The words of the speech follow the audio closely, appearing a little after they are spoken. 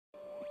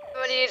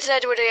everybody, it's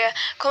Edward here,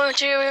 coming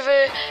to you with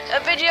a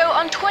video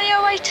on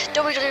 2008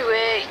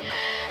 WWE.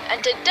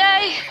 And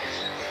today,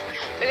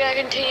 we're going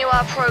to continue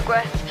our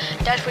progress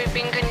that we've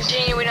been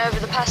continuing over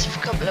the past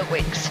couple of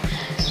weeks.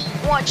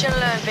 Watch and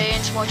learn,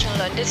 Vince, watch and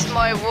learn. This is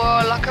my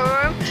Raw locker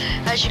room,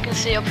 as you can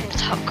see up in the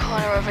top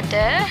corner over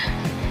there.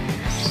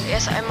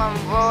 Yes, I'm on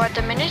Raw at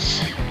the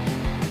minute.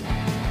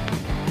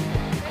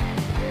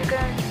 We're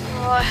going to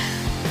try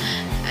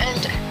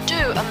and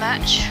do a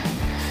match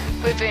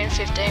within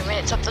 15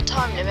 minutes of the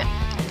time limit.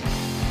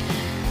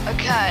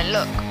 Okay,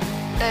 look,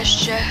 there's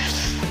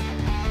Jeff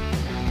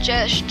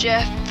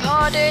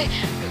Hardy,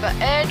 we've got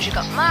Edge, we've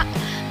got Matt.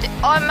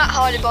 I'm Matt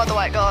Hardy, by the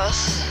way,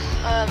 guys.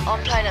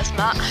 I'm playing as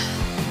Matt,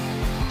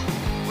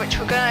 which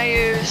we're gonna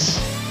use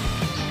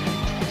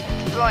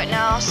right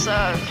now. So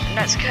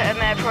let's get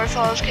their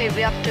profiles. Okay,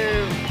 we have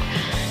to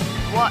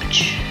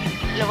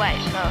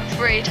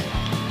read,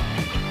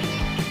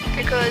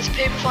 because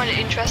people find it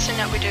interesting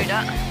that we do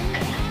that.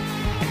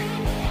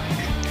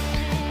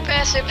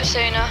 Super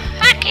Cena,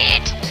 hack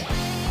it!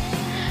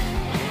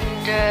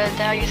 And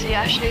there you see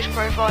Ashley's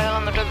profile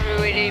on the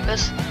WWE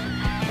Divas.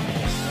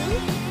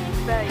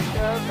 There you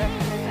go,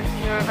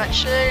 figure of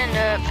Ashley and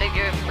the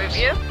figure of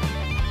review.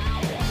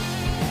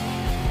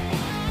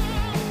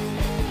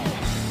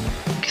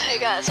 Okay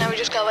guys, now we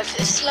just gotta wait for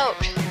this to load.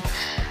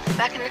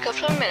 Back in a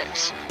couple of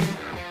minutes.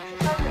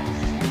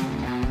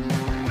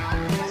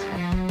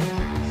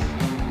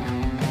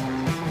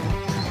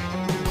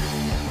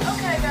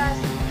 Okay guys.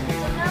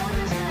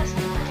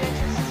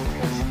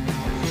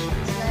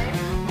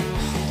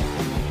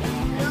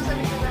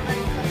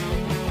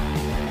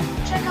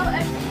 Check out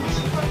everything's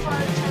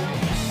profile channel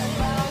as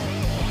well.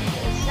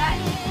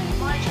 Exactly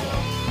my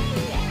channel.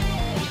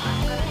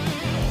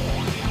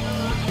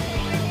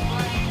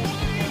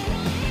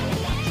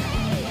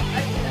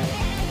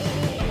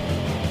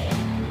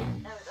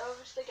 Now it's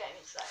obviously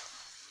gaming site.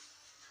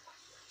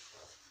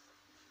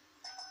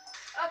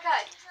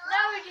 Okay,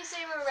 now we can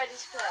see we're ready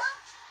to play.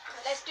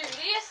 Let's do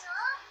this.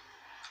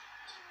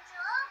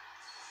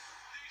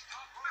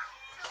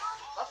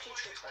 Up to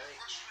triple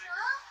H.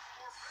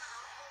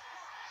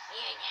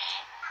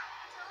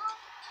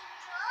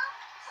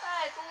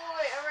 Hey boy,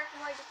 I reckon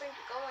where you think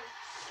you're going.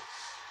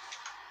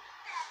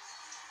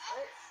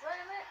 Wait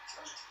a minute.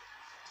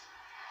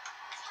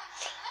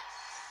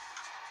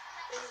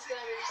 This is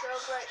gonna be so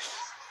great.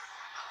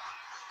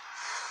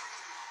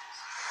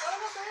 Oh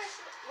look at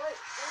this. Wait,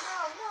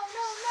 no.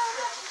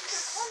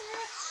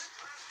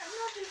 I'm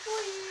not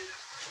before you.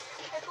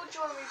 I put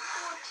you on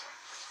report.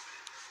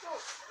 No,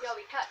 yeah,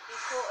 we can't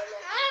report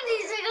it.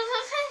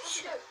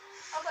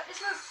 I've got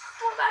this move.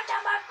 Boom, bam,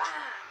 bam, bam,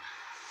 bam.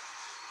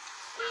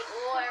 Hey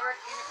boy, I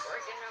reckon it's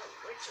working out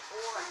with your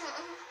boy.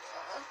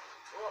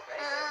 What,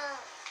 baby?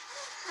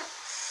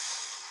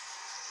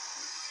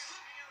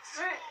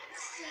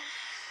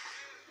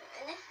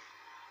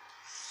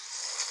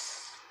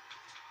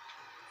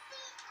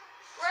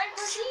 Rank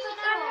pushing the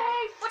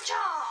day,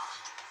 butcher!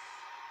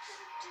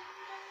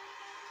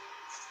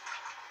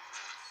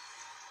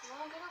 Come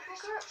on, get up,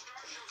 Booker.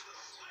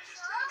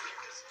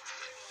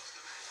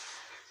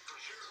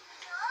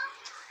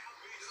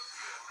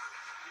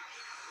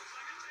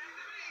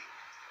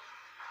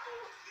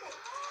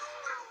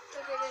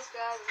 Look at this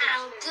guy.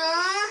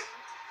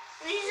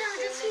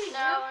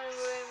 Now, and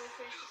when we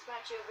finish this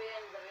match, it'll be the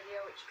end of the video,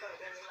 which is probably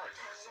going to be like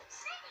 10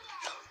 minutes.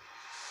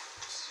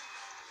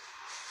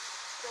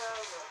 So,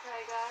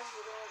 okay, guys,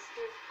 we're going to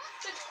do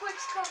just a quick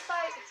skull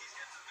fight.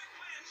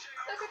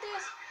 Look at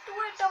this, the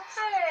window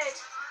fade.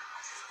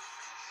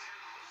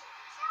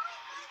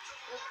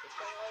 Look, it's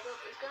going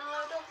to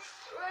load up,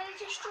 ready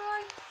to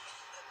strike.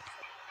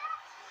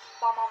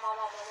 Bye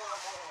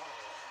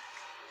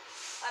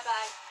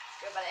bye,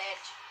 Triple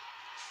H.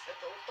 The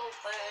total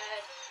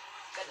fed.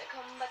 Gonna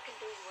come back and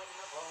do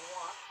another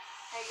one.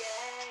 Hey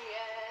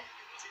yeah.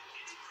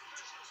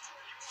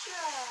 Cha.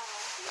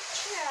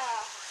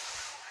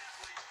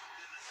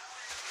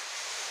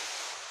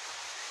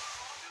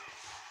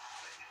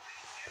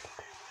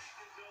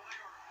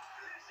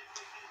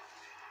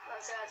 Well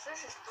guys,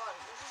 this is fun.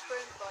 This is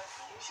really fun.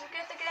 You should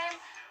get the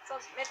game from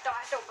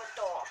Midnight Open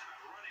Door.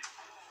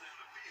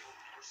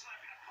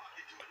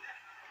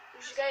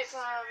 You should get it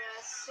from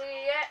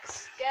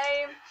CX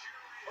Game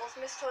or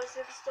Smith's Toy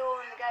Superstore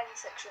in the gaming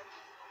section.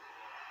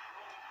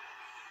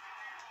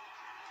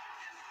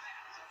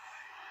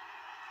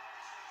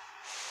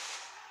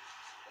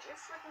 You're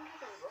freaking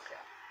giving me, look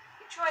at.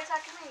 You try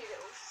attacking me, you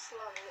little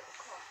slimy little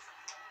cock.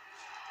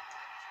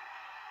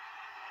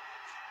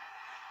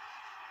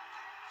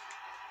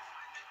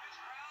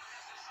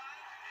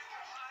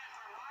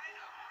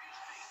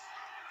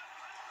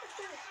 Let's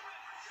do this.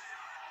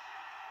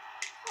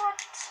 What?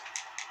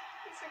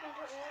 You freaking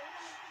took me.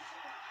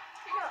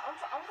 You know,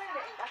 I'm gonna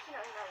get him back, you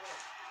know.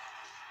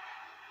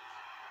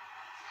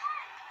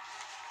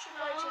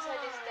 Triple H's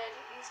head is dead.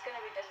 He's gonna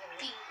be dead in a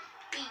minute.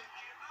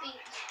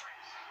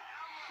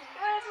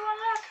 Everyone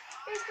look!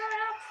 He's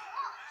going up!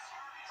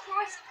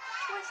 Twist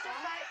of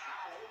fate!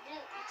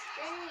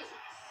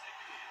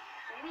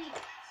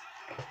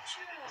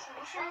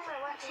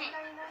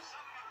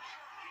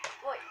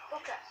 Wait,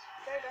 look at.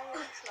 Go down the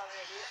next level,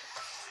 idiot.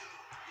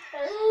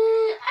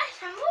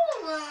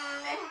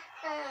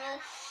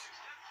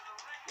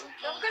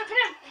 I'm gonna put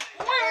him.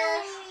 1,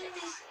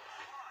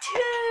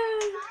 2,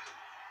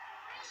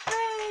 3.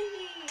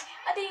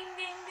 A ding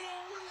ding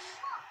ding.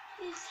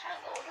 He's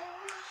tangled.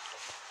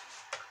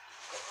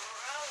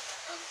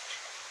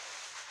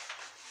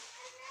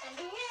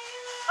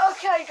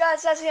 Okay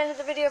guys, that's the end of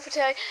the video for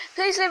today.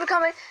 Please leave a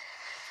comment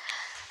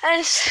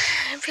and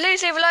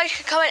please leave a like,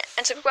 comment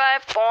and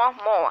subscribe for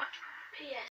more.